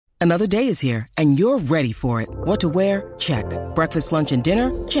Another day is here, and you're ready for it. What to wear? Check. Breakfast, lunch, and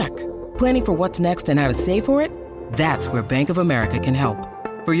dinner? Check. Planning for what's next and how to save for it? That's where Bank of America can help.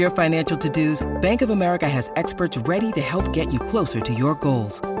 For your financial to-dos, Bank of America has experts ready to help get you closer to your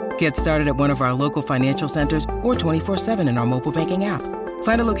goals. Get started at one of our local financial centers or 24/7 in our mobile banking app.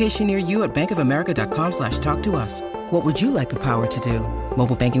 Find a location near you at bankofamerica.com/talktous. What would you like the power to do?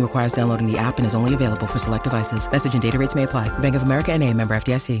 Mobile banking requires downloading the app and is only available for select devices. Message and data rates may apply. Bank of America N.A., member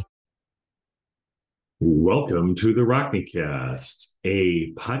FDIC. Welcome to the RockneCast,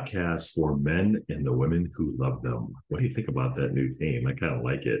 a podcast for men and the women who love them. What do you think about that new theme? I kind of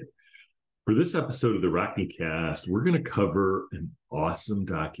like it. For this episode of the RockneCast, we're going to cover an awesome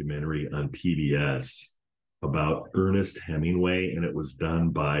documentary on PBS about Ernest Hemingway, and it was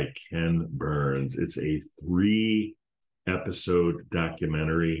done by Ken Burns. It's a 3-episode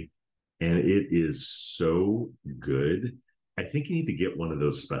documentary, and it is so good. I think you need to get one of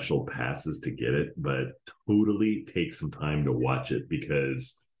those special passes to get it, but totally take some time to watch it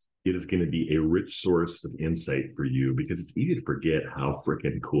because it is going to be a rich source of insight for you because it's easy to forget how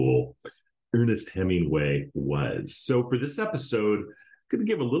freaking cool Ernest Hemingway was. So for this episode, I'm going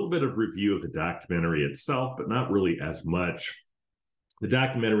to give a little bit of review of the documentary itself, but not really as much. The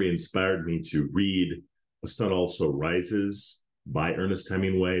documentary inspired me to read A Sun Also Rises by Ernest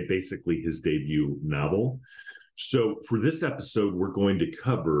Hemingway, basically his debut novel. So for this episode, we're going to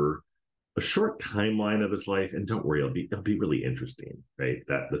cover a short timeline of his life, and don't worry, it'll be really interesting, right?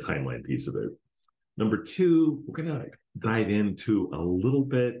 The timeline piece of it. Number 2, we're going to dive into a little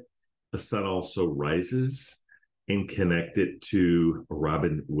bit A Sun Also Rises and connect it to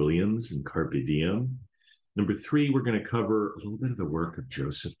Robin Williams and Carpe Diem. Number 3, we're going to cover a little bit of the work of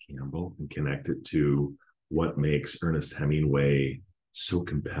Joseph Campbell and connect it to what makes Ernest Hemingway so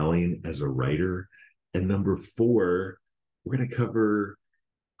compelling as a writer. And number 4, we're going to cover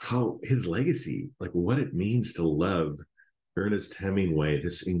how his legacy, like what it means to love Ernest Hemingway,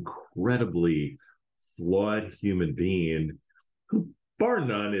 this incredibly flawed human being who, bar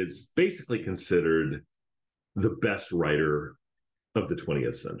none, is basically considered the best writer of the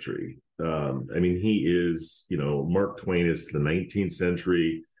 20th century. He is, Mark Twain is to the 19th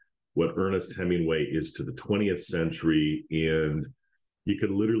century, what Ernest Hemingway is to the 20th century. And you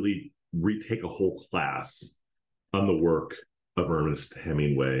could literally retake a whole class on the work of Ernest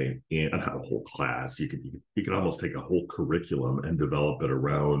Hemingway, and not a whole class. You could almost take a whole curriculum and develop it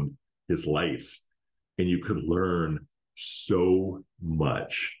around his life, and you could learn so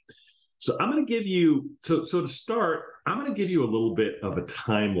much. So I'm going to give you, to start, I'm going to give you a little bit of a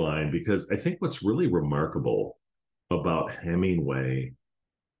timeline because I think what's really remarkable about Hemingway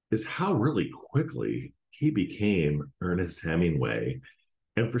is how really quickly he became Ernest Hemingway.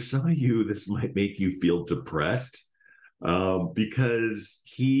 And for some of you, this might make you feel depressed because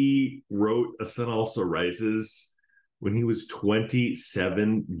he wrote A Sun Also Rises when he was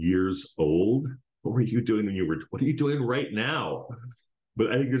 27 years old. What were you doing what are you doing right now?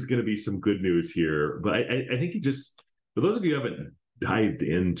 But I think there's going to be some good news here. But I think for those of you who haven't dived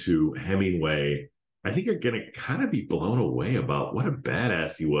into Hemingway, I think you're going to kind of be blown away about what a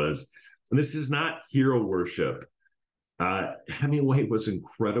badass he was. And this is not hero worship. Hemingway was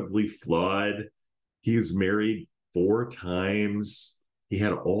incredibly flawed. He was married 4 times. He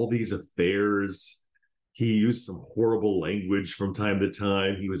had all these affairs. He used some horrible language from time to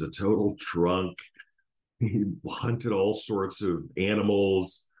time. He was a total drunk. He hunted all sorts of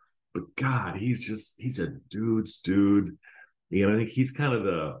animals. But God, he's a dude's dude. And I think he's kind of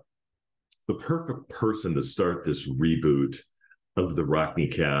the perfect person to start this reboot of the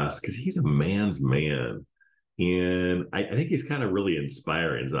RockneCast because he's a man's man. And I think he's kind of really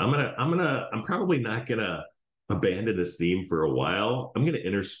inspiring. So I'm probably not gonna abandon this theme for a while. I'm gonna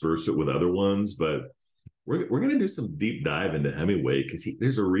intersperse it with other ones, but we're gonna do some deep dive into Hemingway because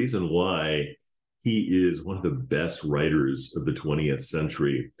there's a reason why he is one of the best writers of the 20th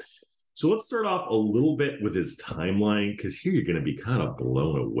century. So let's start off a little bit with his timeline because here you're gonna be kind of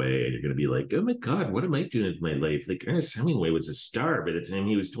blown away and you're gonna be like, oh my God, what am I doing with my life? Like Ernest Hemingway was a star by the time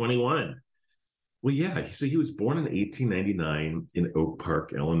he was 21. Well, yeah. So he was born in 1899 in Oak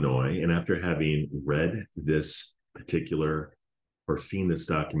Park, Illinois. And after having read this particular or seen this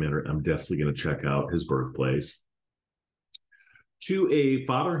documentary, I'm definitely going to check out his birthplace. To a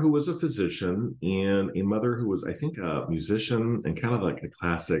father who was a physician and a mother who was, I think, a musician and kind of like a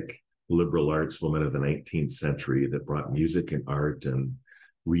classic liberal arts woman of the 19th century that brought music and art and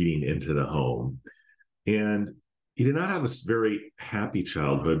reading into the home. And he did not have a very happy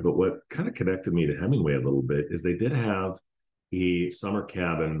childhood, but what kind of connected me to Hemingway a little bit is they did have a summer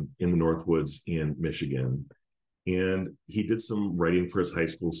cabin in the Northwoods in Michigan. And he did some writing for his high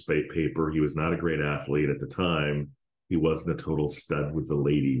school paper. He was not a great athlete at the time. He wasn't a total stud with the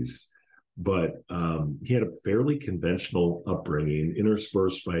ladies, but he had a fairly conventional upbringing,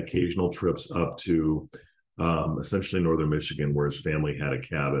 interspersed by occasional trips up to essentially northern Michigan, where his family had a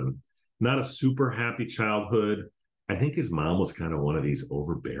cabin. Not a super happy childhood. I think his mom was kind of one of these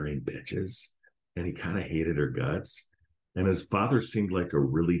overbearing bitches, and he kind of hated her guts. And his father seemed like a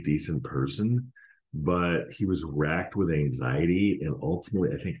really decent person, but he was racked with anxiety and ultimately,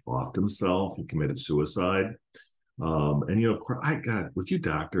 I think, offed himself and committed suicide. And, of course, with you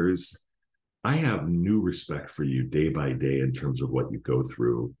doctors, I have new respect for you day by day in terms of what you go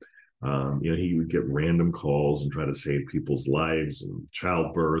through. He would get random calls and try to save people's lives and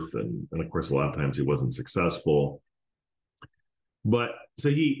childbirth. And of course, a lot of times he wasn't successful. But so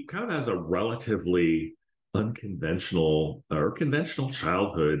he kind of has a relatively unconventional or conventional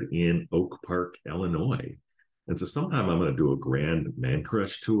childhood in Oak Park, Illinois. And so sometime I'm going to do a grand man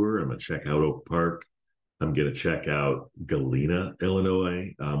crush tour. I'm going to check out Oak Park. I'm going to check out Galena,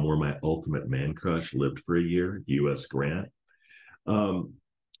 Illinois, where my ultimate man crush lived for a year, U.S. Grant.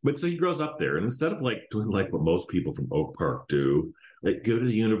 But so he grows up there, and instead of like doing like what most people from Oak Park do, like go to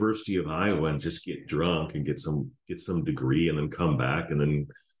the University of Iowa and just get drunk and get some degree and then come back and then,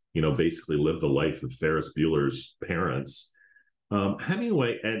 basically live the life of Ferris Bueller's parents.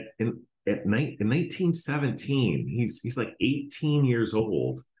 Hemingway in 1917, he's like 18 years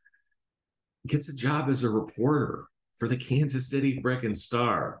old, gets a job as a reporter for the Kansas City Frickin'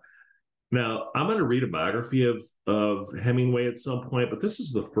 Star. Now, I'm going to read a biography of Hemingway at some point, but this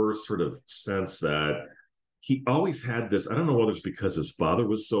is the first sort of sense that he always had this. I don't know whether it's because his father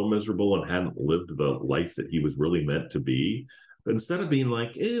was so miserable and hadn't lived the life that he was really meant to be. But instead of being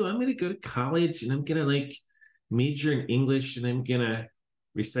like, oh, I'm going to go to college and I'm going to like major in English and I'm going to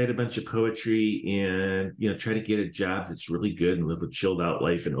recite a bunch of poetry and, try to get a job that's really good and live a chilled out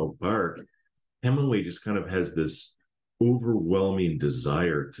life in Oak Park, Hemingway just kind of has this overwhelming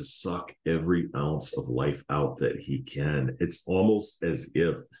desire to suck every ounce of life out that he can. It's almost as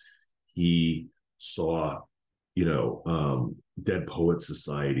if he saw, Dead Poets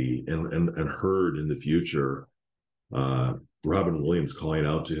Society and heard in the future Robin Williams calling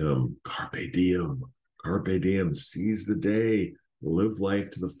out to him, carpe diem, seize the day, live life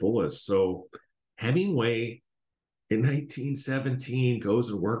to the fullest. So Hemingway in 1917 goes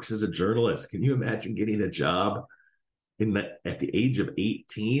and works as a journalist. Can you imagine getting a job at the age of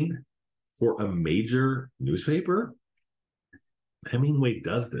 18 for a major newspaper? Hemingway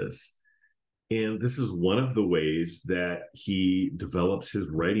does this. And this is one of the ways that he develops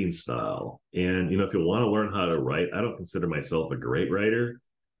his writing style. And, if you want to learn how to write, I don't consider myself a great writer,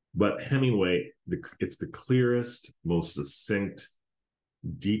 but Hemingway, it's the clearest, most succinct,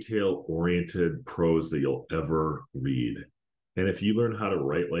 detail-oriented prose that you'll ever read. And if you learn how to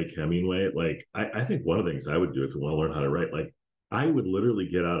write like Hemingway, like I think one of the things I would do if you want to learn how to write, like I would literally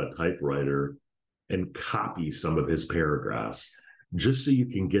get out a typewriter and copy some of his paragraphs just so you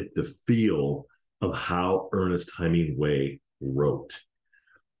can get the feel of how Ernest Hemingway wrote.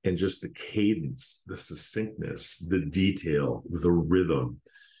 And just the cadence, the succinctness, the detail, the rhythm.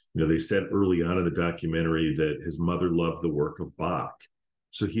 They said early on in the documentary that his mother loved the work of Bach.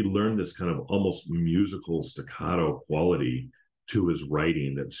 So he learned this kind of almost musical staccato quality to his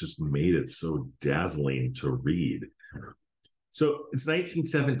writing that's just made it so dazzling to read. So it's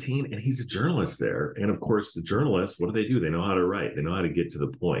 1917 and he's a journalist there. And of course, the journalists, what do? They know how to write. They know how to get to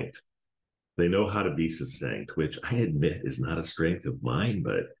the point. They know how to be succinct, which I admit is not a strength of mine,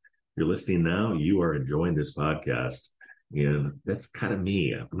 but if you're listening now, you are enjoying this podcast. And that's kind of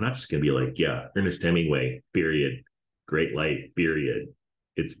me. I'm not just going to be like, yeah, Ernest Hemingway, period. Great life, period.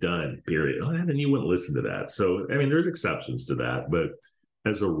 It's done, period. And then you wouldn't listen to that. So, there's exceptions to that. But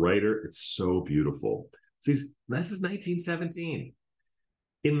as a writer, it's so beautiful. So this is 1917.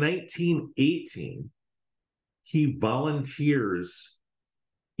 In 1918, he volunteers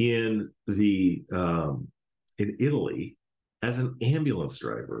in Italy as an ambulance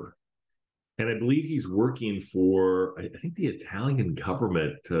driver. And I believe he's working for, I think, the Italian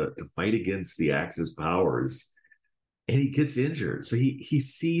government to fight against the Axis powers. And he gets injured. So he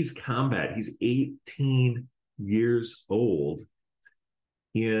sees combat. He's 18 years old.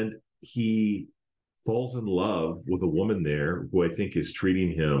 And he falls in love with a woman there who I think is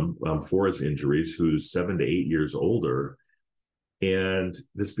treating him for his injuries, who's 7 to 8 years older. And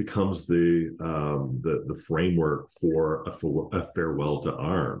this becomes the framework for a farewell to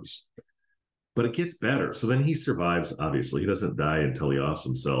arms. But it gets better. So then he survives, obviously. He doesn't die until he offs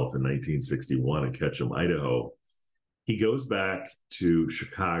himself in 1961 in Ketchum, Idaho. He goes back to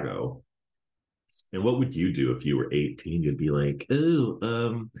Chicago And what would you do if you were 18? You'd be like, oh,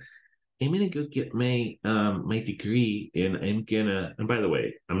 I'm gonna go get my degree, and I'm gonna. And by the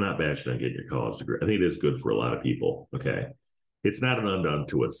way, I'm not bashing on getting your college degree. I think it is good for a lot of people. Okay, it's not an undone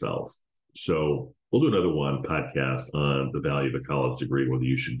to itself. So we'll do another podcast on the value of a college degree, whether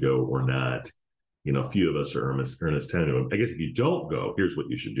you should go or not. You know, a few of us are Ernest Hemingway. I guess if you don't go, here's what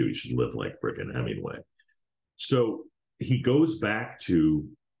you should do. You should live like frickin' Hemingway. So he goes back to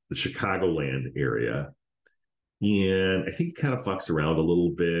the Chicagoland area, and I think he kind of fucks around a little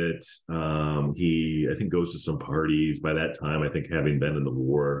bit. He, I think, goes to some parties. By that time, I think, having been in the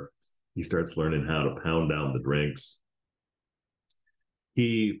war, he starts learning how to pound down the drinks.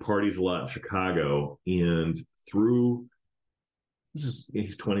 He parties a lot in Chicago, and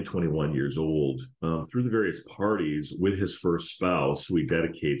he's 20, 21 years old. Through the various parties with his first spouse, who he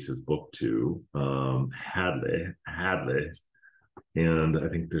dedicates his book to, Hadley, and I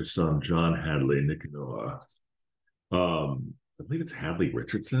think their son, John Hadley, Nick Noah. I believe it's Hadley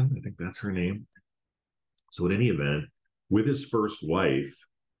Richardson. I think that's her name. So in any event, with his first wife,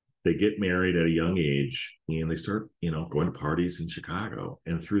 they get married at a young age, and they start, going to parties in Chicago.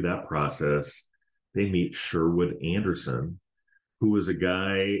 And through that process, they meet Sherwood Anderson, who was a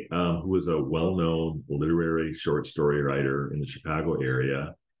guy who was a well-known literary short story writer in the Chicago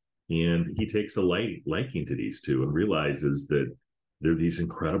area. And he takes a liking to these two and realizes that they're these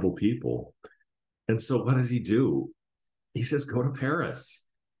incredible people. And so what does he do? He says, go to Paris.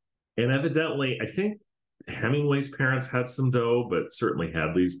 And evidently, I think Hemingway's parents had some dough, but certainly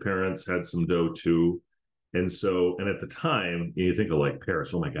Hadley's parents had some dough too. And at the time, you think of like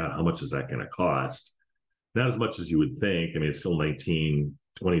Paris, oh my God, how much is that going to cost? Not as much as you would think. I mean, it's still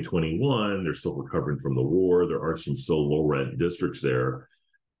 2021. They're still recovering from the war. There are some so low rent districts there.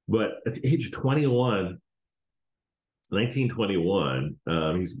 But at the age of 1921,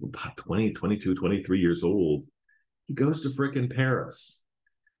 he's about 20, 22, 23 years old. He goes to frickin' Paris.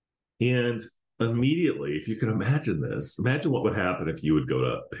 And immediately, if you can imagine this, imagine what would happen if you would go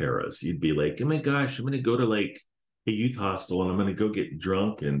to Paris. You'd be like, oh my gosh, I'm going to go to like a youth hostel, and I'm going to go get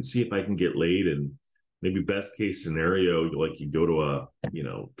drunk and see if I can get laid. And maybe best case scenario, you go to a,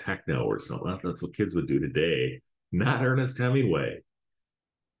 techno or something. That's what kids would do today. Not Ernest Hemingway.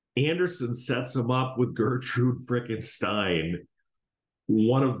 Anderson sets him up with Gertrude frickin' Stein,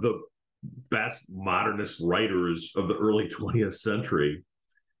 one of the best modernist writers of the early 20th century.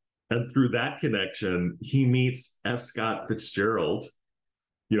 And through that connection, he meets F. Scott Fitzgerald,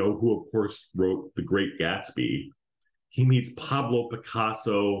 who, of course, wrote The Great Gatsby. He meets Pablo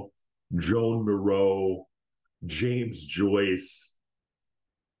Picasso, Joan Moreau, James Joyce,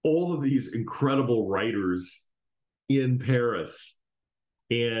 all of these incredible writers in Paris.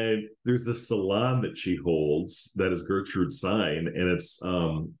 And there's this salon that she holds that is Gertrude Stein. And it's,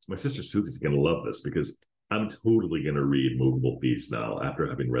 my sister Susie's going to love this because I'm totally going to read Movable Feast now after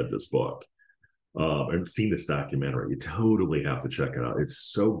having read this book. I've seen this documentary. You totally have to check it out. It's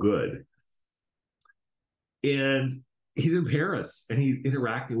so good. And he's in Paris, and he's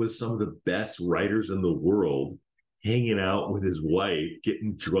interacting with some of the best writers in the world, hanging out with his wife,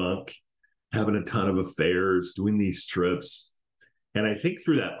 getting drunk, having a ton of affairs, doing these trips. And I think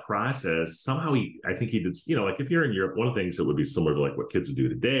through that process, somehow he did, like if you're in Europe, one of the things that would be similar to like what kids would do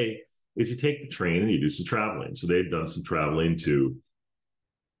today is you take the train and you do some traveling. So they've done some traveling to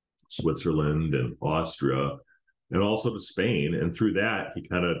Switzerland and Austria and also to Spain. And through that, he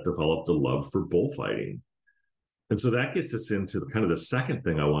kind of developed a love for bullfighting. And so that gets us into kind of the second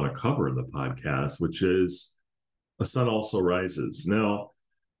thing I want to cover in the podcast, which is A Sun Also Rises. Now,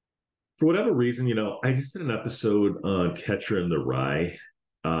 for whatever reason, I just did an episode on Catcher in the Rye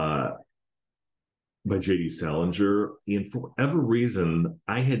by J.D. Salinger. And for whatever reason,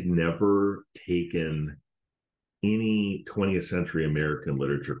 I had never taken any 20th century American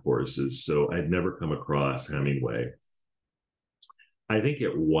literature courses, so I'd never come across Hemingway. I think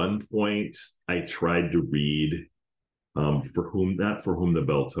at one point I tried to read not For Whom the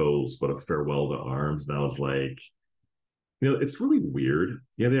Bell Tolls, but A Farewell to Arms. And I was like, it's really weird.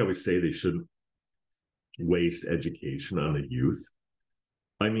 Yeah, they always say they shouldn't waste education on the youth.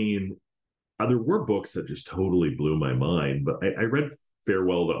 I mean, there were books that just totally blew my mind, but I read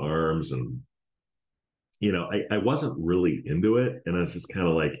Farewell to Arms, and I wasn't really into it. And I was just kind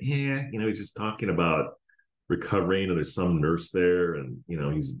of like, he's just talking about recovering, and there's some nurse there, and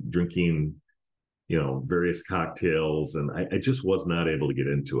he's drinking various cocktails, and I just was not able to get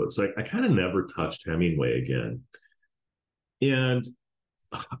into it. So I kind of never touched Hemingway again. And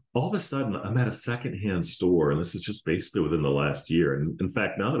all of a sudden, I'm at a secondhand store, and this is just basically within the last year. And in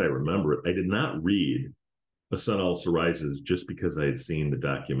fact, now that I remember it, I did not read A Sun Also Rises just because I had seen the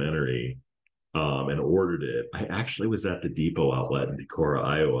documentary and ordered it. I actually was at the Depot outlet in Decorah,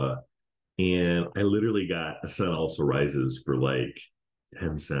 Iowa, and I literally got A Sun Also Rises for like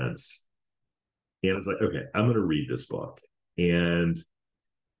 10 cents. And it's like, okay, I'm going to read this book. And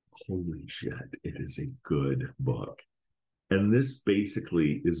holy shit, it is a good book. And this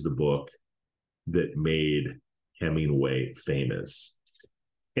basically is the book that made Hemingway famous.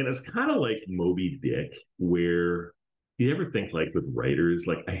 And it's kind of like Moby Dick, where you ever think like with writers,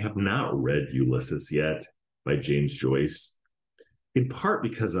 like I have not read Ulysses yet by James Joyce, in part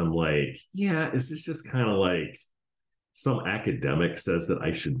because I'm like, yeah, is this just kind of like some academic says that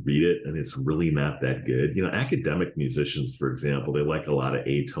I should read it and it's really not that good? You know, academic musicians, for example, they like a lot of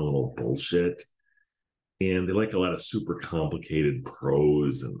atonal bullshit and they like a lot of super complicated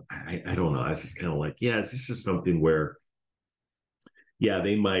prose. And I don't know. I was just kind of like, yeah, it's just something where, yeah,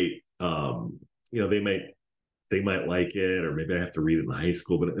 they might, they might like it, or maybe I have to read it in high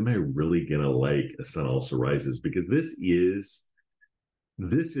school, but am I really going to like A Sun Also Rises? Because this is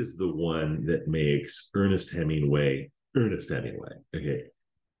the one that makes Ernest Hemingway. Okay.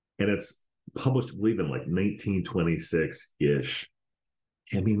 And it's published, I believe, in like 1926-ish.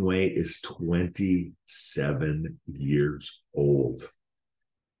 Hemingway is 27 years old.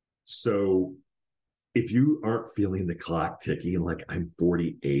 So if you aren't feeling the clock ticking, like I'm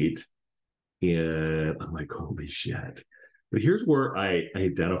 48, and I'm like, holy shit. But here's where I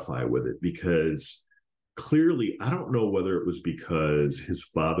identify with it, because clearly, I don't know whether it was because his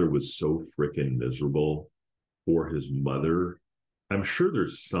father was so freaking miserable or his mother. I'm sure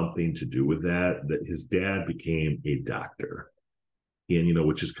there's something to do with that his dad became a doctor. And, you know,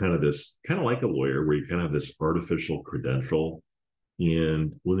 which is kind of like a lawyer, where you kind of have this artificial credential.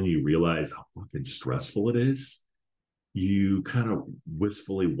 And when you realize how fucking stressful it is, you kind of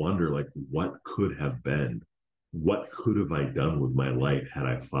wistfully wonder, like, what could have been? What could have I done with my life had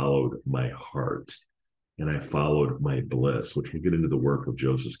I followed my heart? And I followed my bliss, which we'll get into the work of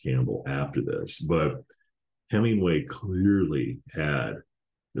Joseph Cambell after this. But Hemingway clearly had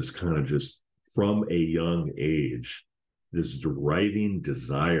this kind of, just from a young age, this driving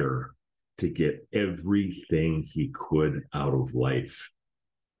desire to get everything he could out of life.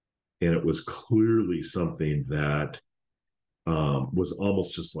 And it was clearly something that was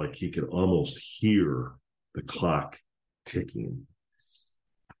almost just like he could almost hear the clock ticking.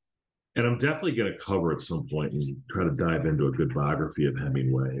 And I'm definitely going to cover at some point and try to dive into a good biography of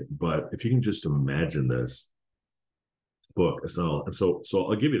Hemingway. But if you can just imagine this book, so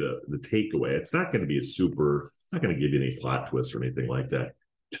I'll give you the takeaway. It's not going to be not going to give you any plot twists or anything like that.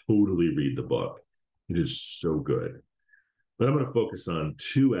 Totally read the book. It is so good. But I'm going to focus on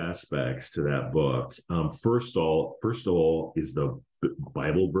two aspects to that book. First of all is the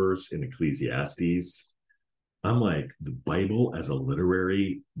Bible verse in Ecclesiastes. I'm like, the Bible as a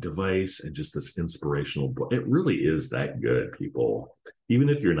literary device and just this inspirational book, it really is that good, people. Even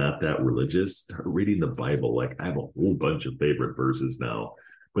if you're not that religious, start reading the Bible. Like, I have a whole bunch of favorite verses now,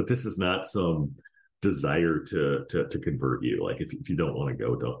 but this is not some desire to convert you. Like, if you don't want to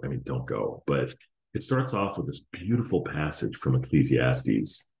go, don't go. But it starts off with this beautiful passage from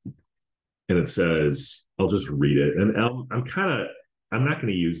Ecclesiastes. And it says, I'll just read it. And I'm not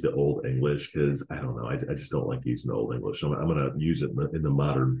going to use the Old English because I don't know. I just don't like using the Old English. I'm going to use it in the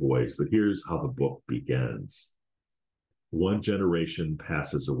modern voice. But here's how the book begins. One generation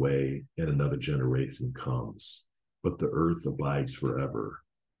passes away and another generation comes, but the earth abides forever.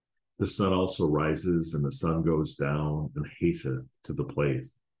 The sun also rises and the sun goes down and hasteth to the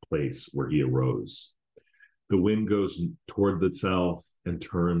place where he arose. The wind goes toward the south and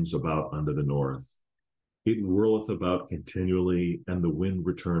turns about unto the north. It whirleth about continually, and the wind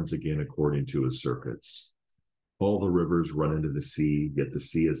returns again according to his circuits. All the rivers run into the sea, yet the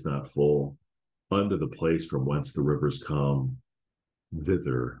sea is not full. Unto the place from whence the rivers come,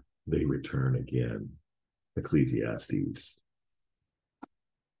 thither they return again. Ecclesiastes.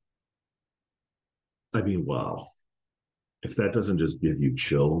 I mean, wow. If that doesn't just give you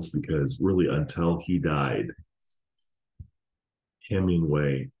chills, because really until he died,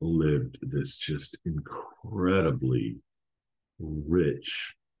 Hemingway lived this just incredibly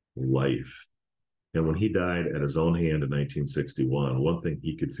rich life. And when he died at his own hand in 1961, one thing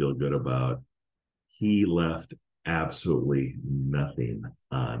he could feel good about, he left absolutely nothing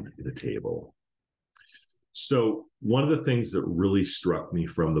on the table. So one of the things that really struck me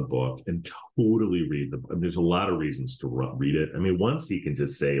from the book, and totally there's a lot of reasons to read it. I mean, once you can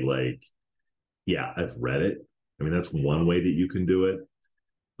just say, like, yeah, I've read it. I mean, that's one way that you can do it.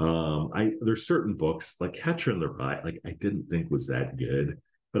 There's certain books like Catcher in the Rye, like I didn't think was that good.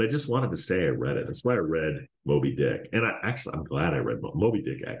 but I just wanted to say I read it. That's why I read Moby Dick. And I'm glad I read Moby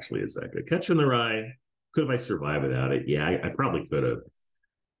Dick. Actually is that good. Catcher in the Rye. Could have I survived without it? Yeah, I probably could have.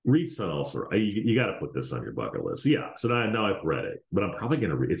 Read Sun Also. You got to put this on your bucket list. Yeah. So now I've read it, but I'm probably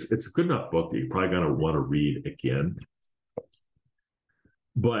going to read. It's a good enough book that you're probably going to want to read again.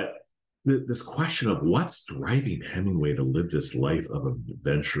 But this question of what's driving Hemingway to live this life of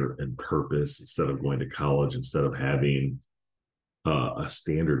adventure and purpose instead of going to college, instead of having a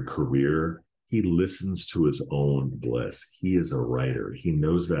standard career, he listens to his own bliss. He is a writer. He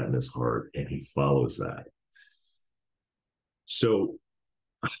knows that in his heart, and he follows that. So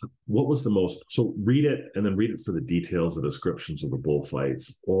what was the most, so read it and then read it for the details, the descriptions of the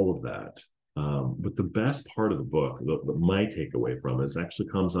bullfights, all of that. But the best part of the book, my takeaway from it, is actually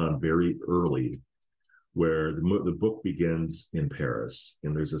comes on very early, where the book begins in Paris,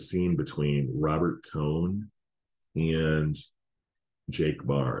 and there's a scene between Robert Cohn and Jake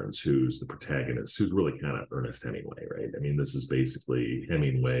Barnes, who's the protagonist, who's really kind of Ernest Hemingway, right? I mean, this is basically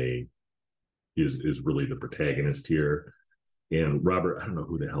Hemingway is really the protagonist here. And Robert, I don't know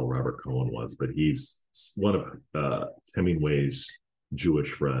who the hell Robert Cohen was, but he's one of Hemingway's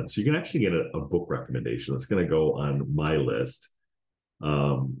Jewish friends. So you can actually get a book recommendation that's going to go on my list.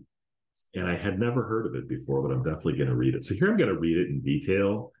 And I had never heard of it before, but I'm definitely going to read it. So here I'm going to read it in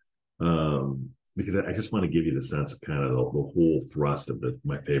detail because I just want to give you the sense of kind of the whole thrust of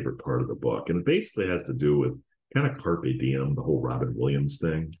my favorite part of the book. And it basically has to do with kind of carpe diem, the whole Robin Williams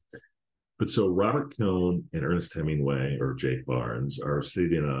thing. But so Robert Cohn and Ernest Hemingway, or Jake Barnes, are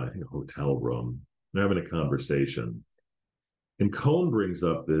sitting in a hotel room and having a conversation. And Cohn brings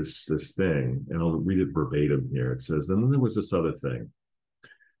up this thing, and I'll read it verbatim here. It says, and then there was this other thing.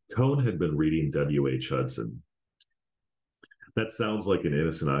 Cohn had been reading W.H. Hudson. That sounds like an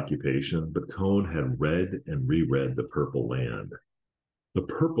innocent occupation, but Cohn had read and reread The Purple Land. The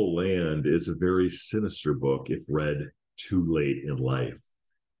Purple Land is a very sinister book if read too late in life.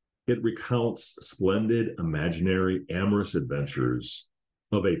 It recounts splendid, imaginary, amorous adventures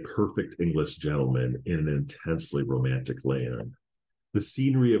of a perfect English gentleman in an intensely romantic land, the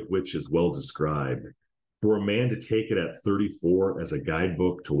scenery of which is well described. For a man to take it at 34 as a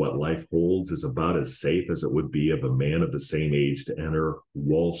guidebook to what life holds is about as safe as it would be of a man of the same age to enter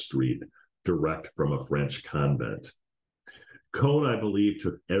Wall Street direct from a French convent. Cohn, I believe,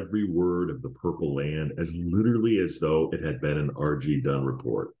 took every word of The Purple Land as literally as though it had been an R.G. Dunn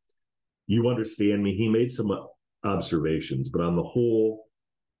report. You understand me? He made some observations, but on the whole,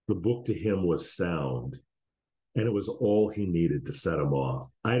 the book to him was sound, and it was all he needed to set him off.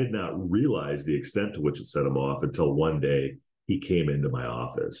 I did not realize the extent to which it set him off until one day he came into my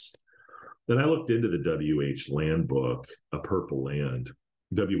office. Then I looked into the W.H. Land book, A Purple Land,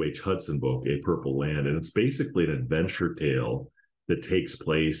 W.H. Hudson book, A Purple Land, and it's basically an adventure tale that takes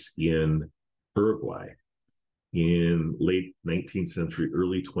place in Uruguay. In late 19th century,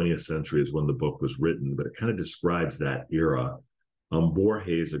 early 20th century is when the book was written, but it kind of describes that era.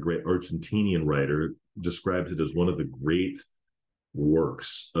 Borges, a great Argentinian writer, describes it as one of the great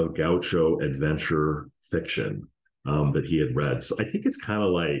works of gaucho adventure fiction that he had read. So I think it's kind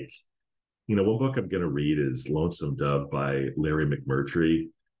of like, one book I'm going to read is Lonesome Dove by Larry McMurtry.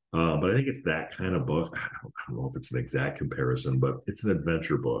 But I think it's that kind of book. I don't know if it's an exact comparison, but it's an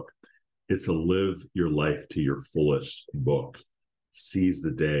adventure book. It's a live your life to your fullest book. Seize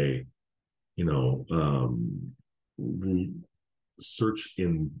the day, search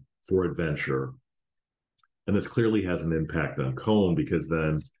for adventure. And this clearly has an impact on Cohn, because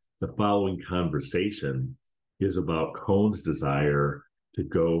then the following conversation is about Cohn's desire to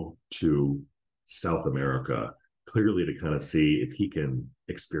go to South America, clearly to kind of see if he can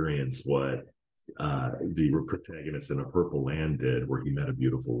experience what the protagonist in A Purple Land did, where he met a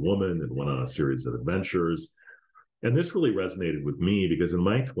beautiful woman and went on a series of adventures. And this really resonated with me because in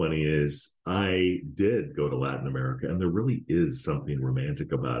my 20s, I did go to Latin America, and there really is something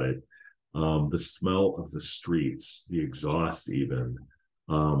romantic about it. The smell of the streets, the exhaust even,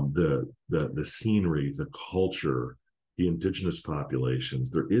 the scenery, the culture, the indigenous populations.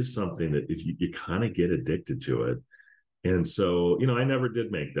 There is something that if you kind of get addicted to it. And so, I never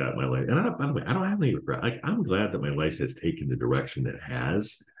did make that my life. And by the way, I don't have any regret. I'm glad that my life has taken the direction it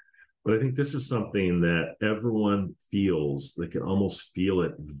has. But I think this is something that everyone feels. They can almost feel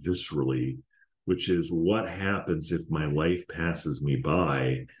it viscerally, which is what happens if my life passes me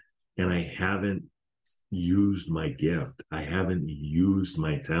by and I haven't used my gift. I haven't used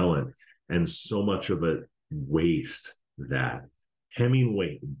my talent. And so much of it waste that.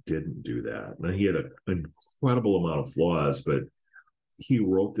 Hemingway didn't do that. Now, he had an incredible amount of flaws, but he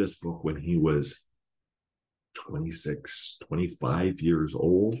wrote this book when he was 26, 25 years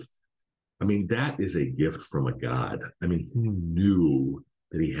old. I mean, that is a gift from a God. I mean, he knew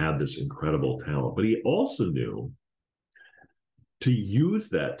that he had this incredible talent, but he also knew to use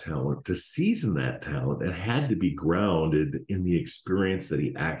that talent, to season that talent, it had to be grounded in the experience that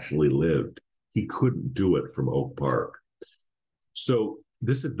he actually lived. He couldn't do it from Oak Park. So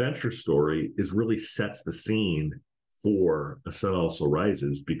this adventure story really sets the scene for A Sun Also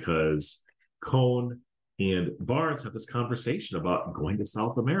Rises, because Cohn and Barnes have this conversation about going to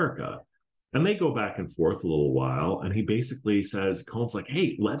South America. And they go back and forth a little while. And he basically says, Cohn's like,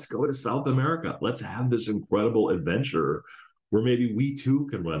 hey, let's go to South America. Let's have this incredible adventure where maybe we too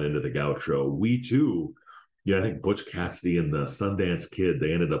can run into the gaucho. We too, I think Butch Cassidy and the Sundance Kid,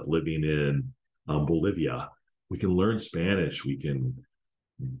 they ended up living in Bolivia. We can learn Spanish. We can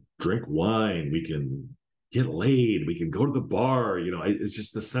drink wine. We can get laid. We can go to the bar. It's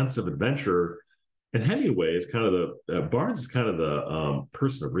just the sense of adventure. And Hemingway is kind of Barnes is kind of the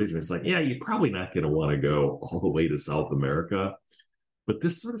person of reason. It's like, yeah, you're probably not going to want to go all the way to South America. But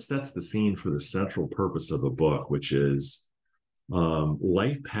this sort of sets the scene for the central purpose of the book, which is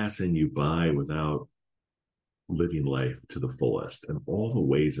life passing you by without living life to the fullest, and all the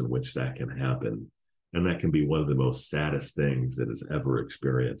ways in which that can happen. And that can be one of the most saddest things that is ever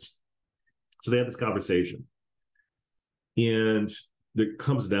experienced. So they have this conversation. And it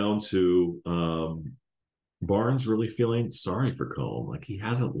comes down to Barnes really feeling sorry for Cohn. Like, he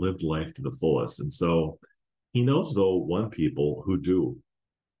hasn't lived life to the fullest. And so he knows, though, one people who do,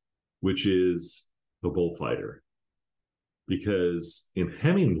 which is the bullfighter. Because in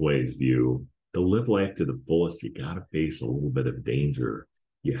Hemingway's view, to live life to the fullest, you got to face a little bit of danger.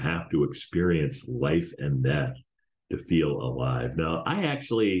 You have to experience life and death to feel alive. Now, I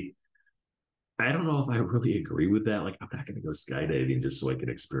don't know if I really agree with that. Like, I'm not going to go skydiving just so I can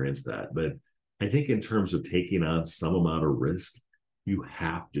experience that. But I think in terms of taking on some amount of risk, you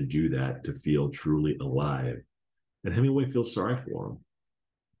have to do that to feel truly alive. And Hemingway feels sorry for him.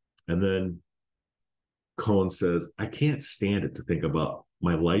 And then Cohn says, I can't stand it to think about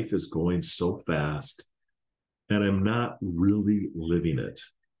my life is going so fast and I'm not really living it.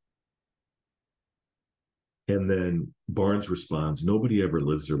 And then Barnes responds, nobody ever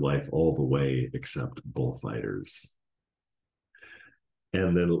lives their life all the way except bullfighters.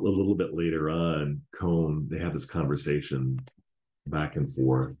 And then a little bit later on, Cohn, they have this conversation back and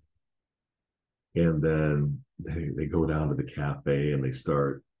forth. And then they go down to the cafe and they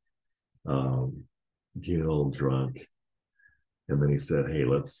start getting a little drunk. And then he said, hey,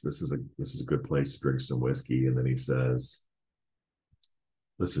 this is a good place to drink some whiskey. And then he says,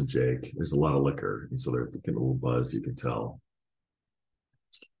 listen, Jake, there's a lot of liquor. And so they're getting a little buzzed, you can tell.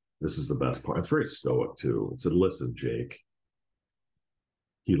 This is the best part. It's very stoic, too. It said, listen, Jake.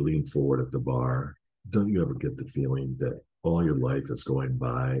 He leaned forward at the bar. Don't you ever get the feeling that all your life is going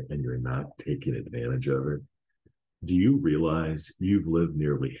by and you're not taking advantage of it? Do you realize you've lived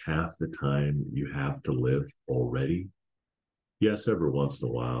nearly half the time you have to live already? Yes, every once in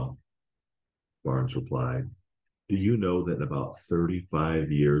a while, Barnes replied. Do you know that in about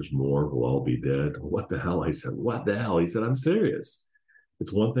 35 years more we'll all be dead? What the hell? I said, what the hell? He said, I'm serious.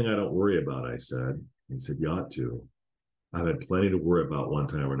 It's one thing I don't worry about, I said. He said, you ought to. I've had plenty to worry about one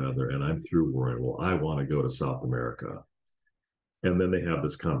time or another, and I'm through worrying. Well, I want to go to South America. And then they have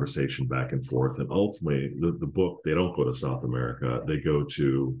this conversation back and forth. And ultimately, the book, they don't go to South America. They go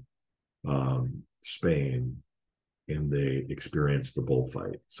to Spain, and they experience the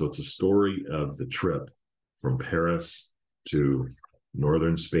bullfight. So it's a story of the trip from Paris to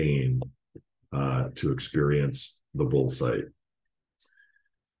northern Spain to experience the bull fight.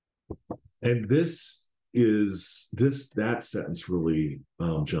 And that sentence really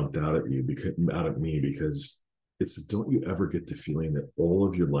jumped out at me because it's, don't you ever get the feeling that all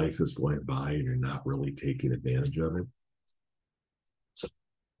of your life is going by and you're not really taking advantage of it?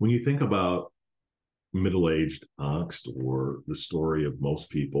 When you think about middle-aged angst, or the story of most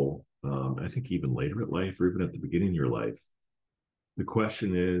people, I think even later in life or even at the beginning of your life, the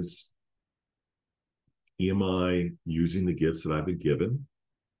question is, am I using the gifts that I've been given?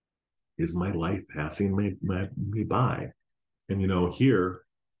 Is my life passing me by? And here,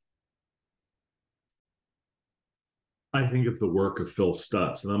 I think of the work of Phil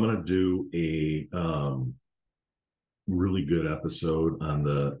Stutz, and I'm going to do a really good episode on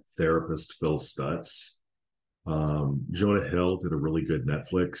the therapist Phil Stutz. Jonah Hill did a really good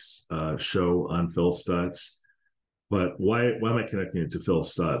Netflix show on Phil Stutz. But why am I connecting it to Phil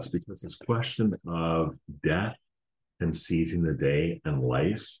Stutz? Because this question of death and seizing the day and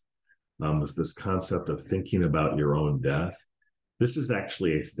life, this concept of thinking about your own death, this is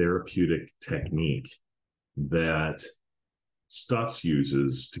actually a therapeutic technique that Stutz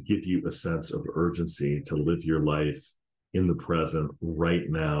uses to give you a sense of urgency to live your life in the present, right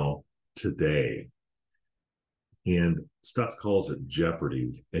now, today. And Stutz calls it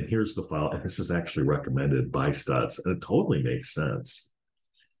jeopardy. And here's the file, and this is actually recommended by Stutz, and it totally makes sense.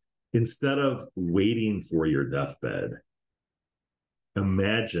 Instead of waiting for your deathbed,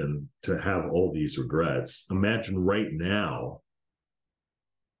 imagine to have all these regrets. Imagine right now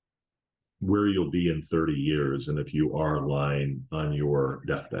where you'll be in 30 years. And if you are lying on your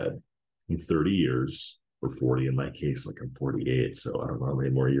deathbed in 30 years, or 40 in my case, like I'm 48, so I don't know how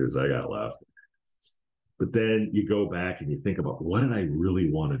many more years I got left. But then you go back and you think about, what did I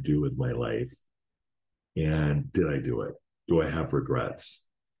really want to do with my life? And did I do it? Do I have regrets?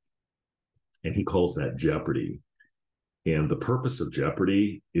 And he calls that jeopardy. And the purpose of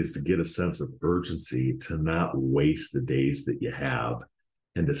jeopardy is to get a sense of urgency, to not waste the days that you have,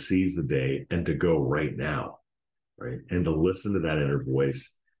 and to seize the day and to go right now, right? And to listen to that inner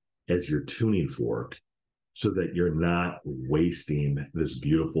voice as your tuning fork, so that you're not wasting this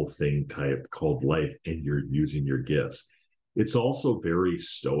beautiful thing type called life, and you're using your gifts. It's also very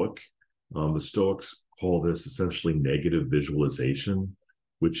Stoic. The Stoics call this essentially negative visualization,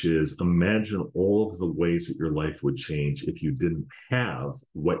 which is imagine all of the ways that your life would change if you didn't have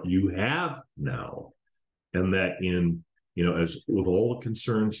what you have now. And that as with all the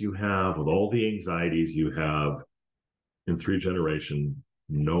concerns you have, with all the anxieties you have, in 3 generations,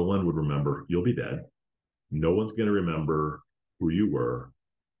 no one would remember. You'll be dead. No one's going to remember who you were.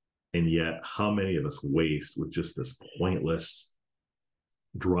 And yet, how many of us waste with just this pointless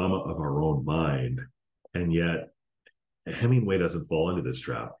drama of our own mind? And yet, Hemingway doesn't fall into this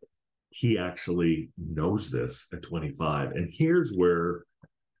trap. He actually knows this at 25. And here's where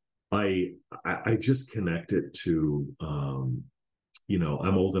I just connect it to, I'm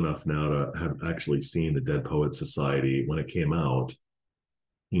old enough now to have actually seen the Dead Poets Society when it came out.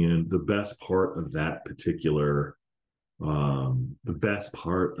 And the best part of that particular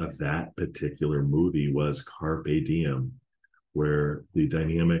movie was Carpe Diem, where the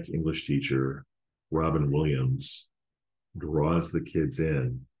dynamic English teacher, Robin Williams, draws the kids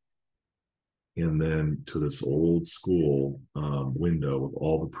in, and then to this old school window with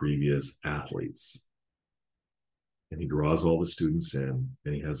all the previous athletes. And he draws all the students in,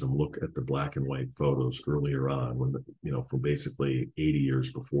 and he has them look at the black and white photos earlier on, from basically 80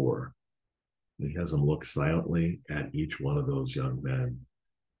 years before. And he has them look silently at each one of those young men.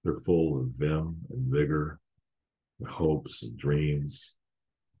 They're full of vim and vigor, and hopes and dreams.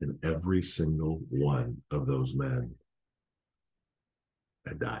 And every single one of those men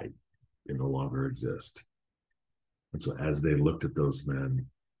had died. They no longer exist. And so as they looked at those men,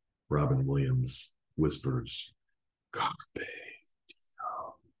 Robin Williams whispers, "Carpe diem.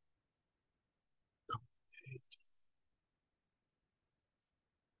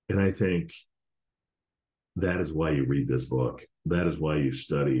 And I think that is why you read this book. That is why you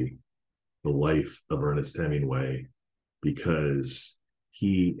study the life of Ernest Hemingway, because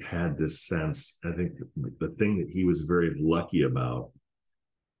he had this sense. I think the thing that he was very lucky about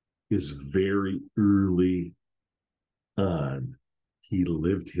is very early on, he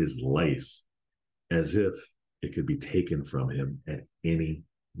lived his life as if it could be taken from him at any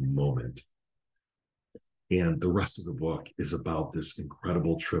moment. And the rest of the book is about this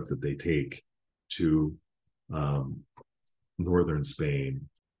incredible trip that they take to northern Spain,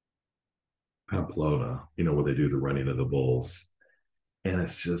 Pamplona, where they do the running of the bulls. And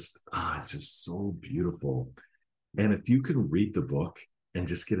it's just so beautiful. And if you can read the book and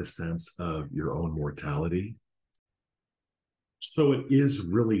just get a sense of your own mortality. So it is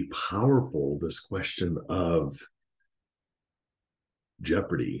really powerful, this question of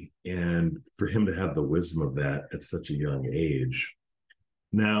jeopardy, and for him to have the wisdom of that at such a young age.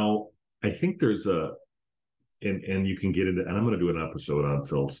 Now, I think there's and you can get into, and I'm going to do an episode on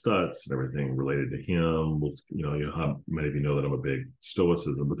Phil Stutz and everything related to him. How many of you know that I'm a big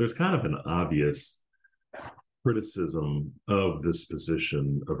Stoicism, but there's kind of an obvious criticism of this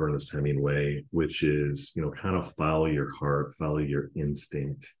position of Ernest Hemingway, which is, kind of follow your heart, follow your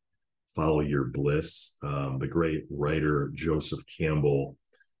instinct, follow your bliss. The great writer Joseph Cambell,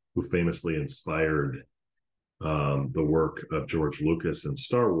 who famously inspired the work of George Lucas in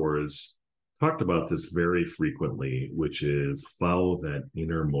Star Wars, talked about this very frequently, which is follow that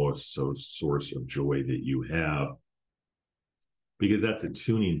innermost source of joy that you have, because that's a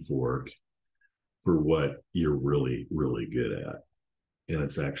tuning fork for what you're really, really good at. And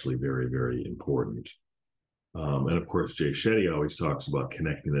it's actually very, very important. And of course, Jay Shetty always talks about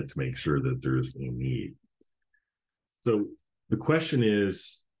connecting it to make sure that there's a need. So the question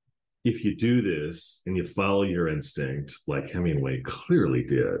is, if you do this and you follow your instinct, like Hemingway clearly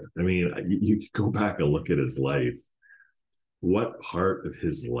did, I mean, you go back and look at his life. What part of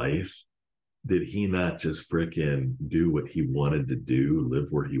his life did he not just freaking do what he wanted to do, live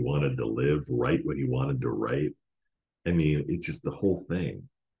where he wanted to live, write what he wanted to write? I mean, it's just the whole thing.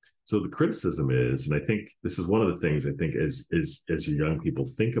 So the criticism is, and I think this is one of the things I think as you young people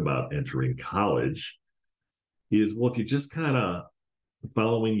think about entering college, is, well, if you just kind of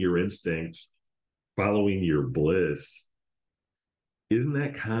following your instincts, following your bliss, isn't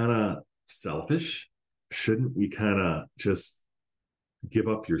that kind of selfish? Shouldn't you kind of just give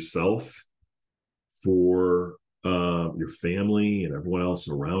up yourself for your family and everyone else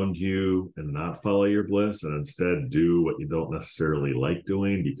around you and not follow your bliss, and instead do what you don't necessarily like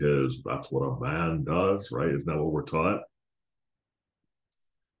doing because that's what a man does, right? Isn't that what we're taught?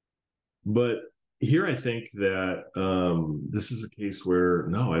 But here I think that this is a case where,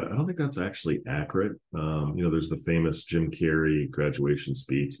 no, I don't think that's actually accurate. There's the famous Jim Carrey graduation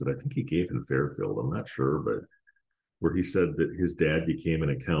speech that I think he gave in Fairfield. I'm not sure, but where he said that his dad became an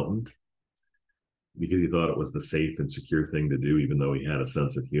accountant because he thought it was the safe and secure thing to do, even though he had a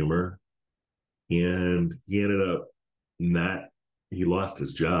sense of humor. And he ended up he lost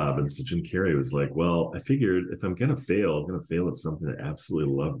his job. And so Jim Carrey was like, well, I figured if I'm going to fail, I'm going to fail at something I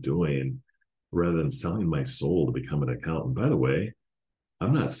absolutely love doing rather than selling my soul to become an accountant. By the way,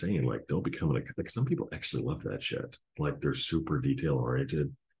 I'm not saying like don't become an accountant. Like some people actually love that shit. Like they're super detail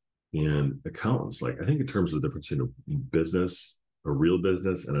oriented. And accountants, like I think in terms of the difference in a business, a real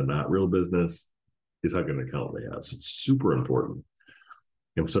business and a not real business is how good an accountant they have. So it's super important.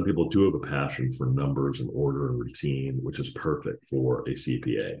 And some people do have a passion for numbers and order and routine, which is perfect for a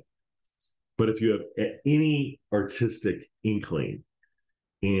CPA. But if you have any artistic inkling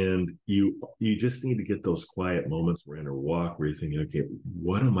and you just need to get those quiet moments where in a walk where you're thinking, okay,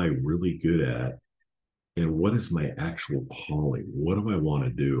 what am I really good at? And what is my actual calling? What do I want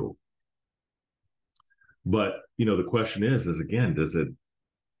to do? But, the question is again,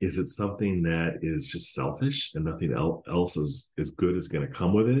 is it something that is just selfish and nothing else is good is going to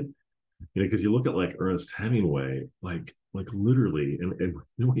come with it? Because you look at like Ernest Hemingway, like literally, and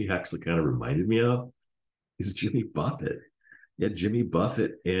what he actually kind of reminded me of is Jimmy Buffett. Yeah, Jimmy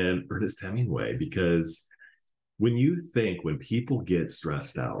Buffett and Ernest Hemingway, because when people get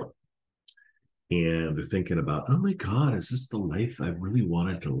stressed out and they're thinking about, oh my God, is this the life I really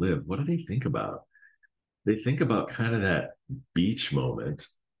wanted to live? What do they think about? They think about kind of that beach moment.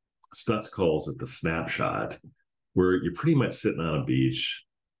 Stutz calls it the snapshot, where you're pretty much sitting on a beach,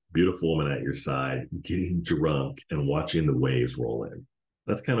 beautiful woman at your side, getting drunk and watching the waves roll in.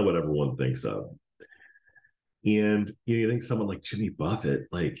 That's kind of what everyone thinks of. And you think someone like Jimmy Buffett,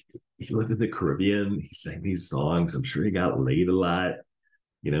 like he lived in the Caribbean, he sang these songs. I'm sure he got laid a lot.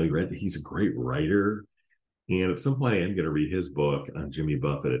 He's a great writer. And at some point I am going to read his book on Jimmy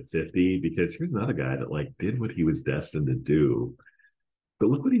Buffett at 50, because here's another guy that like did what he was destined to do. But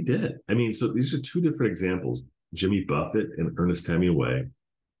look what he did. I mean, so these are two different examples, Jimmy Buffett and Ernest Hemingway.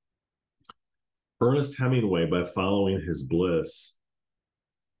 Ernest Hemingway, by following his bliss,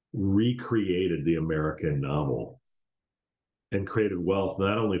 recreated the American novel and created wealth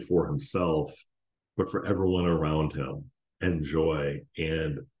not only for himself, but for everyone around him, and joy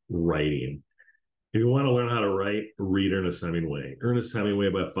and writing. If you want to learn how to write, read Ernest Hemingway. Ernest Hemingway,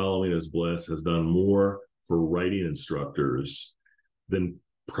 by following his bliss, has done more for writing instructors than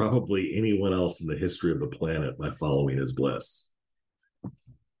probably anyone else in the history of the planet by following his bliss.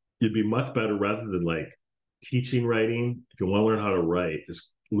 You'd be much better, rather than like teaching writing, if you want to learn how to write,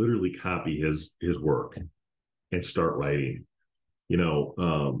 just literally copy his work and start writing.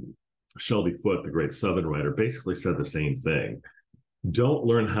 Shelby Foote, the great Southern writer, basically said the same thing. Don't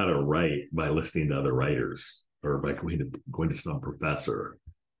learn how to write by listening to other writers or by going to some professor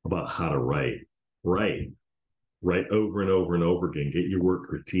about how to write. Write over and over and over again. Get your work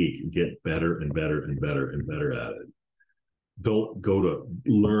critique and get better and better and better and better at it. Don't go to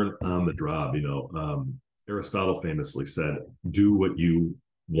learn on the job. Aristotle famously said, do what you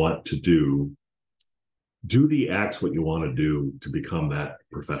want to do. Do the acts what you want to do to become that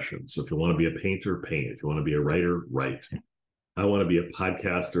profession. So if you want to be a painter, paint. If you want to be a writer, write. I want to be a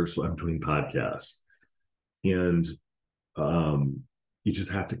podcaster, so I'm doing podcasts. And you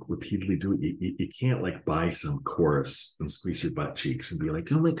just have to repeatedly do it. You can't like buy some course and squeeze your butt cheeks and be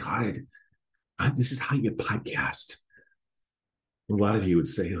like, oh my God, this is how you podcast. A lot of you would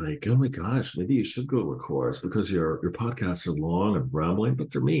say like, oh my gosh, maybe you should go to a course because your podcasts are long and rambling, but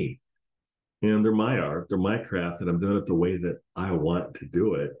they're me. And they're my art, they're my craft, and I'm doing it the way that I want to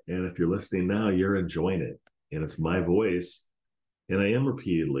do it. And if you're listening now, you're enjoying it. And it's my voice. And I am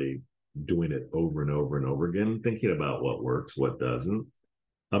repeatedly doing it over and over and over again, thinking about what works, what doesn't.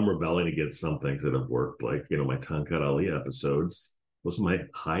 I'm rebelling against some things that have worked, like, my Tonkat Ali episodes. Those are my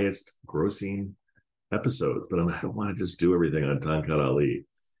highest grossing episodes, but I don't want to just do everything on Tonkat Ali.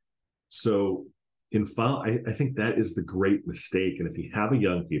 So I think that is the great mistake. And if you have a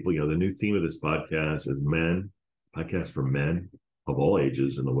young people, the new theme of this podcast is podcast for men of all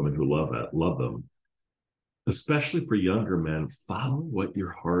ages and the women who love them, especially for younger men. Follow what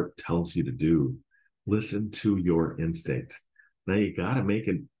your heart tells you to do. Listen to your instinct. Now you got to make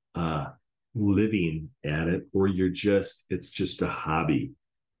a living at it, or it's just a hobby.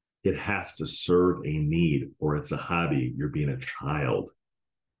 It has to serve a need, or it's a hobby. You're being a child.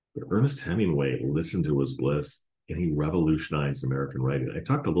 But Ernest Hemingway listened to his bliss, and he revolutionized American writing. I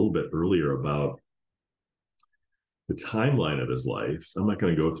talked a little bit earlier about the timeline of his life. I'm not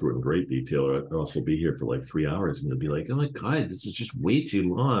going to go through it in great detail, or I'll also be here for like 3 hours, and you'll be like, oh my God, this is just way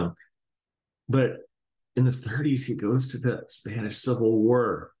too long. But in the 30s, he goes to the Spanish Civil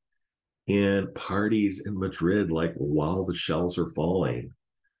War and parties in Madrid like while the shells are falling.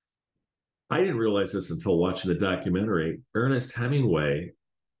 I didn't realize this until watching the documentary. Ernest Hemingway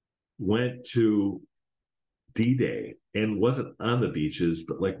went to D-Day and wasn't on the beaches,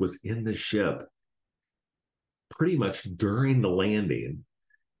 but was in the ship pretty much during the landing.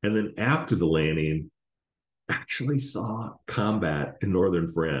 And then after the landing, actually saw combat in northern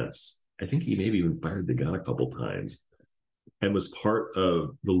France. I think he maybe even fired the gun a couple times and was part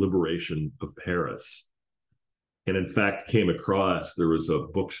of the liberation of Paris. And in fact, came across, there was a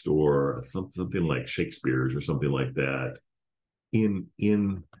bookstore, something like Shakespeare's or something like that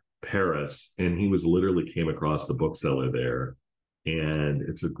in Paris. And he literally came across the bookseller there. And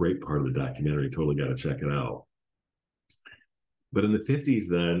it's a great part of the documentary. Totally got to check it out. But in the 50s,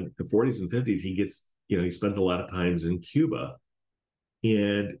 then, the 40s and 50s, he gets, he spends a lot of times in Cuba.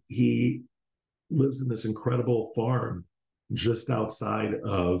 And he lives in this incredible farm just outside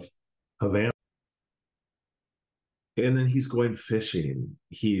of Havana. And then he's going fishing.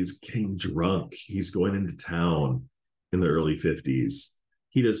 He's getting drunk. He's going into town in the early 50s.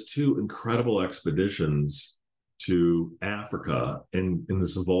 He does 2 incredible expeditions to Africa and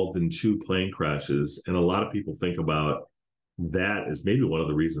is involved in 2 plane crashes. And a lot of people think about that as maybe one of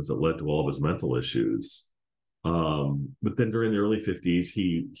the reasons that led to all of his mental issues. But then during the early 50s,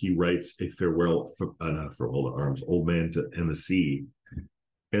 he writes a not farewell to arms, Old Man and the Sea.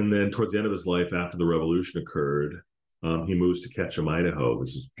 And then towards the end of his life, after the revolution occurred, he moves to Ketchum, Idaho.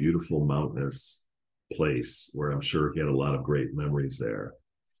 This is beautiful mountainous place where I'm sure he had a lot of great memories there.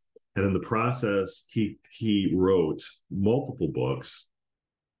 And in the process, he wrote multiple books,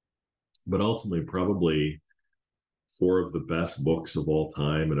 but ultimately probably 4 of the best books of all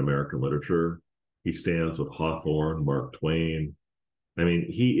time in American literature. He stands with Hawthorne, Mark Twain. I mean,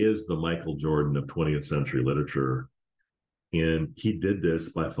 he is the Michael Jordan of 20th century literature. And he did this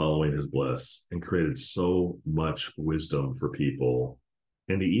by following his bliss and created so much wisdom for people.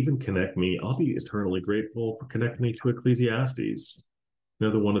 And to even connect me, I'll be eternally grateful for connecting me to Ecclesiastes.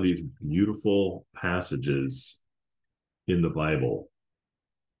 Another one of these beautiful passages in the Bible.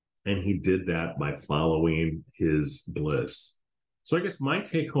 And he did that by following his bliss. So I guess my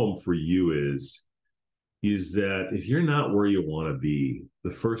take home for you is that if you're not where you want to be,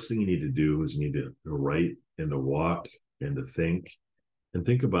 the first thing you need to do is you need to write and to walk and to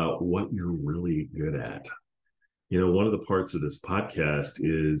think about what you're really good at. One of the parts of this podcast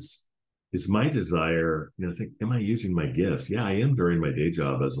is my desire, think, am I using my gifts? Yeah, I am during my day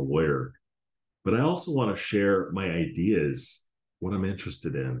job as a lawyer, but I also want to share my ideas, what I'm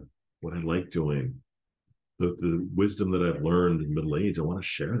interested in, what I like doing, the wisdom that I've learned in middle age. I want to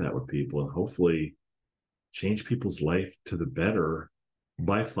share that with people and hopefully change people's life to the better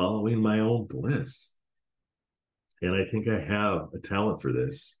by following my own bliss. And I think I have a talent for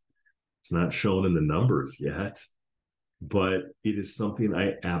this. It's not shown in the numbers yet, but it is something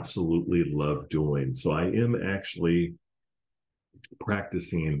I absolutely love doing. So I am actually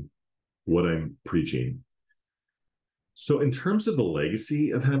practicing what I'm preaching. So in terms of the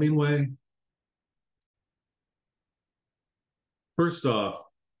legacy of Hemingway, first off,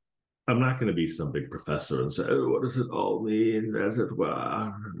 I'm not going to be some big professor and say, oh, what does it all mean? As it were,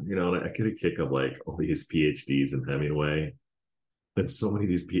 and I get a kick of all these PhDs in Hemingway. And so many of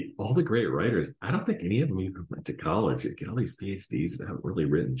these people, all the great writers, I don't think any of them even went to college. You get all these PhDs that haven't really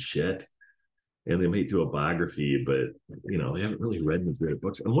written shit. And they may do a biography, but, they haven't really read any great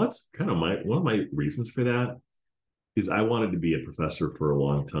books. And what's kind of one of my reasons for that is I wanted to be a professor for a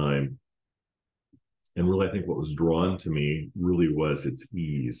long time. And really, I think what was drawn to me really was its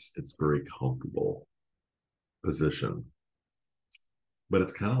ease. It's very comfortable position. but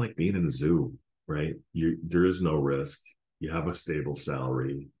it's kind of like being in a zoo, right? There is no risk. You have a stable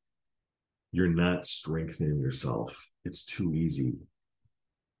salary. You're not strengthening yourself. It's too easy.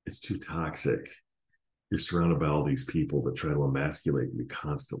 It's too toxic. You're surrounded by all these people that try to emasculate you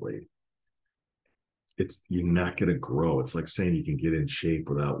constantly. You're not going to grow. It's like saying you can get in shape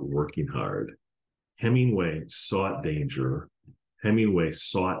without working hard. Hemingway sought danger. Hemingway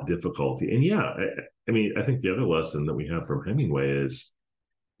sought difficulty. And yeah, I mean, I think the other lesson that we have from Hemingway is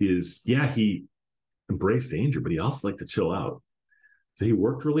yeah, he embraced danger, but he also liked to chill out. So he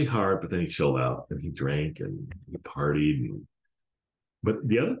worked really hard, but then he chilled out and he drank and he partied. But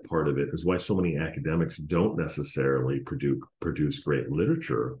the other part of it is why so many academics don't necessarily produce great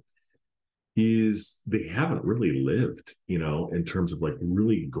literature is they haven't really lived, in terms of like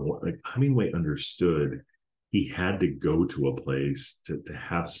really going, like Hemingway understood he had to go to a place to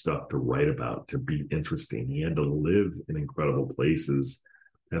have stuff to write about, to be interesting. He had to live in incredible places,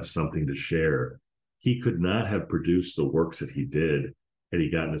 have something to share. He could not have produced the works that he did had he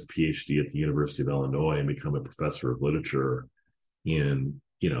gotten his PhD at the University of Illinois and become a professor of literature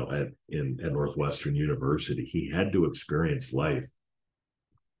at Northwestern University. He had to experience life.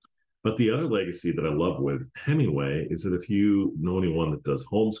 But the other legacy that I love with Hemingway is that if you know anyone that does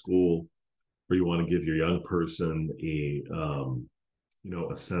homeschool, or you want to give your young person a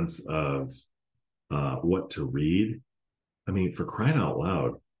sense of what to read, I mean, for crying out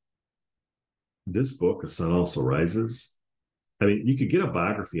loud, this book, A Sun Also Rises, I mean, you could get a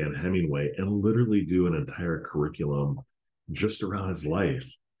biography on Hemingway and literally do an entire curriculum just around his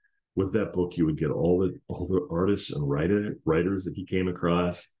life. With that book, you would get all the artists and writers that he came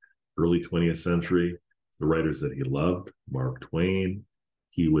across, early 20th century, the writers that he loved, Mark Twain.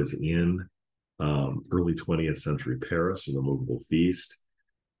 He was in early 20th century Paris, The Movable Feast.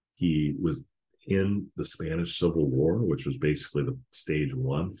 He was in the Spanish Civil War, which was basically the stage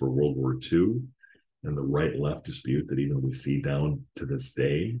one for World War II, and the right-left dispute that even we see down to this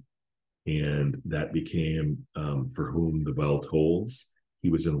day. And that became For Whom the Bell Tolls. He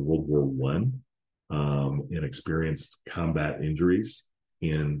was in World War I and experienced combat injuries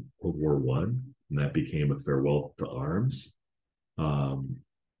in World War I, and that became A Farewell to Arms.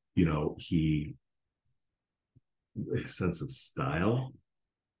 His sense of style,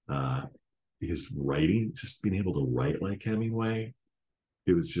 his writing, just being able to write like Hemingway,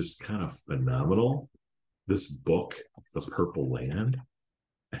 it was just kind of phenomenal. This book, The Purple Land,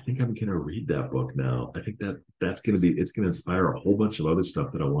 I think I'm going to read that book now. I think it's going to inspire a whole bunch of other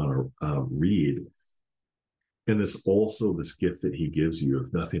stuff that I want to read. And this gift that he gives you,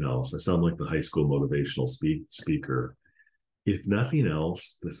 if nothing else, I sound like the high school motivational speaker. If nothing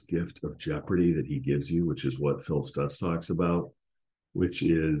else, this gift of jeopardy that he gives you, which is what Phil Stutz talks about, which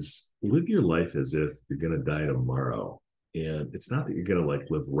is live your life as if you're going to die tomorrow. And it's not that you're going to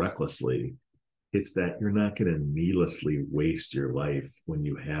live recklessly. It's that you're not going to needlessly waste your life when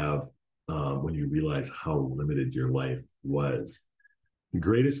you realize how limited your life was. The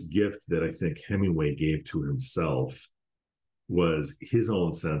greatest gift that I think Hemingway gave to himself was his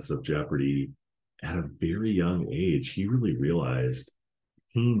own sense of jeopardy. At a very young age, he really realized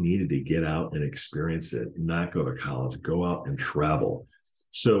he needed to get out and experience it, not go to college, go out and travel.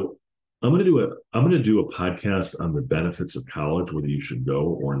 So I'm going to do a podcast on the benefits of college, whether you should go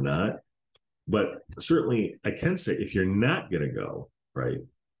or not. But certainly I can say if you're not going to go, right,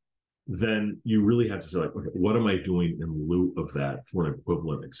 then you really have to say, okay, what am I doing in lieu of that for an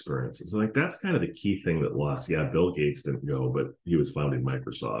equivalent experience? And so that's kind of the key thing that lost. Yeah, Bill Gates didn't go, but he was founding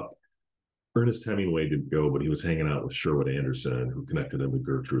Microsoft. Ernest Hemingway didn't go, but he was hanging out with Sherwood Anderson, who connected him with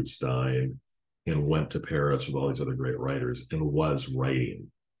Gertrude Stein, and went to Paris with all these other great writers and was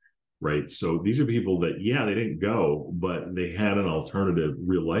writing, right? So these are people that, yeah, they didn't go, but they had an alternative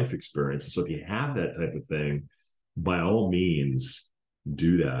real life experience. So if you have that type of thing, by all means,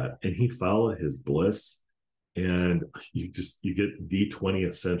 do that. And he followed his bliss, and you get the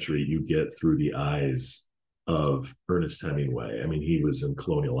 20th century you get through the eyes of Ernest Hemingway. I mean, he was in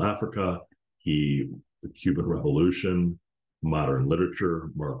colonial Africa, the Cuban Revolution, modern literature,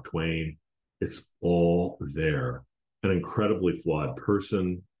 Mark Twain. It's all there. An incredibly flawed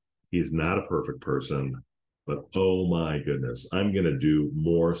person. He's not a perfect person, but oh my goodness, I'm going to do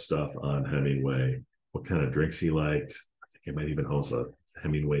more stuff on Hemingway, what kind of drinks he liked. I think I might even host a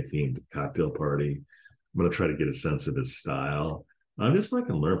Hemingway themed cocktail party. I'm going to try to get a sense of his style. I'm just like,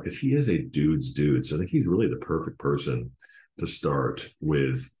 learn, because he is a dude's dude. So I think he's really the perfect person to start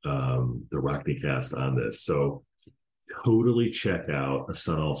with the RockneCast on this. So totally check out A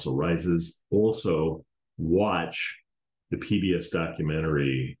Sun Also Rises. Also watch the PBS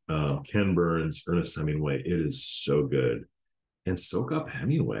documentary, Ken Burns, Ernest Hemingway. It is so good. and soak up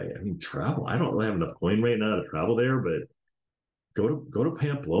Hemingway. I mean, travel. I don't really have enough coin right now to travel there, but go to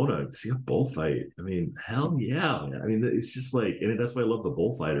Pamplona and see a bullfight. I mean, hell yeah, man. I mean, it's just like, and that's why I love the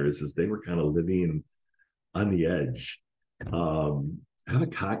bullfighters, is they were kind of living on the edge. Have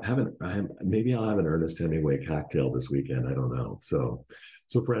a maybe I'll have an Ernest Hemingway cocktail this weekend. I don't know. So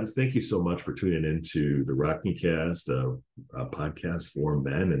friends, thank you so much for tuning into the RockneCast, a podcast for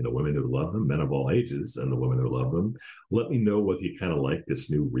men and the women who love them, men of all ages and the women who love them. Let me know whether you kind of like this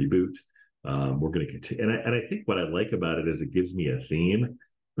new reboot. We're going to continue, and I think what I like about it is it gives me a theme,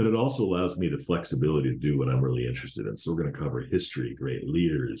 but it also allows me the flexibility to do what I'm really interested in. So we're going to cover history, great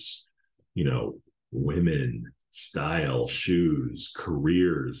leaders, women, style, shoes,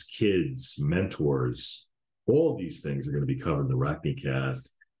 careers, kids, mentors. All of these things are going to be covered in the RockneCast,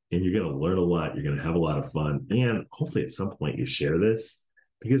 and you're going to learn a lot. You're going to have a lot of fun, and hopefully at some point you share this,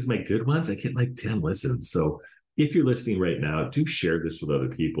 because my good ones, I get like 10 listens. So if you're listening right now, do share this with other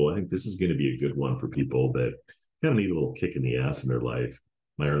people. I think this is going to be a good one for people that kind of need a little kick in the ass in their life.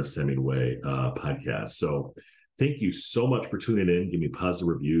 My Ernest Hemingway podcast. So thank you so much for tuning in. Give me positive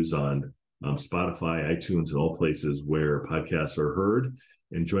reviews on Spotify, iTunes, and all places where podcasts are heard.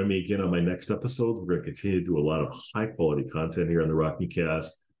 And join me again on my next episodes. We're going to continue to do a lot of high quality content here on the RockneCast.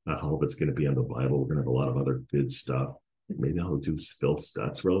 I hope it's going to be on the Bible. We're going to have a lot of other good stuff. Maybe I'll do Phil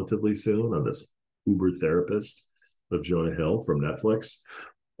Stutz relatively soon on this Uber therapist of Jonah Hill from Netflix,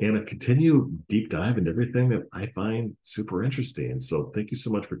 and a continued deep dive into everything that I find super interesting. So thank you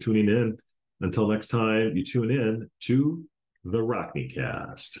so much for tuning in. Until next time, you tune in to the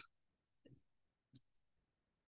RockneCast.